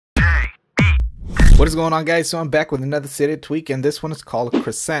What is going on, guys? So I'm back with another Cydia tweak, and this one is called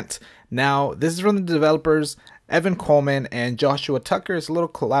Crescent. Now this is from the developers Evan Coleman and Joshua Tucker. It's a little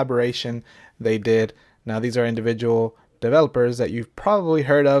collaboration they did. Now these are individual developers that you've probably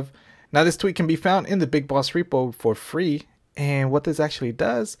heard of. Now this tweak can be found in the Big Boss repo for free, and what this actually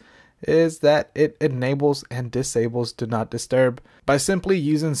does is that it enables and disables Do Not Disturb by simply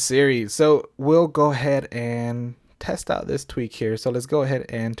using Siri. So we'll go ahead and test out this tweak here. So let's go ahead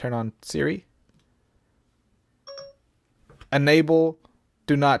and turn on Siri. Enable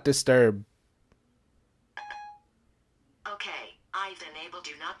Do Not Disturb. Okay, I've enabled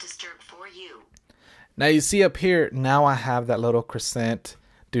Do Not Disturb for you. Now you see up here, now I have that little Crescent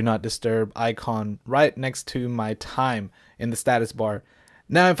Do Not Disturb icon right next to my time in the status bar.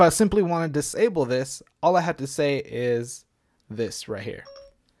 Now if I simply want to disable this, all I have to say is this right here.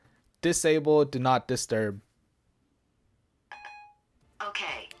 Disable Do Not Disturb.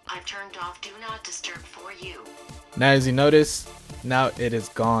 Okay, I've turned off Do Not Disturb for you. Now as you notice, now it is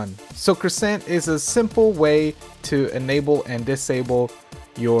gone. So Crescent is a simple way to enable and disable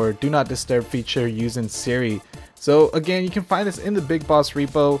your Do Not Disturb feature using Siri. So again, you can find this in the Big Boss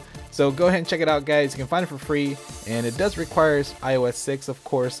repo. So go ahead and check it out, guys. You can find it for free, and it does require iOS 6, of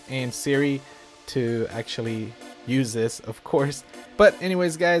course, and Siri to actually use this, of course. But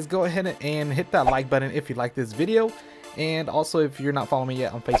anyways, guys, go ahead and hit that like button if you like this video. And also, if you're not following me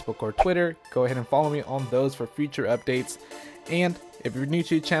yet on Facebook or Twitter, go ahead and follow me on those for future updates. And if you're new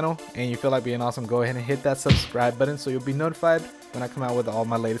to the channel and you feel like being awesome, go ahead and hit that subscribe button so you'll be notified when I come out with all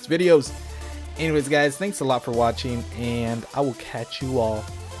my latest videos. Anyways, guys, thanks a lot for watching, and I will catch you all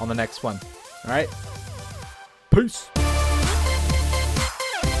on the next one. All right, peace.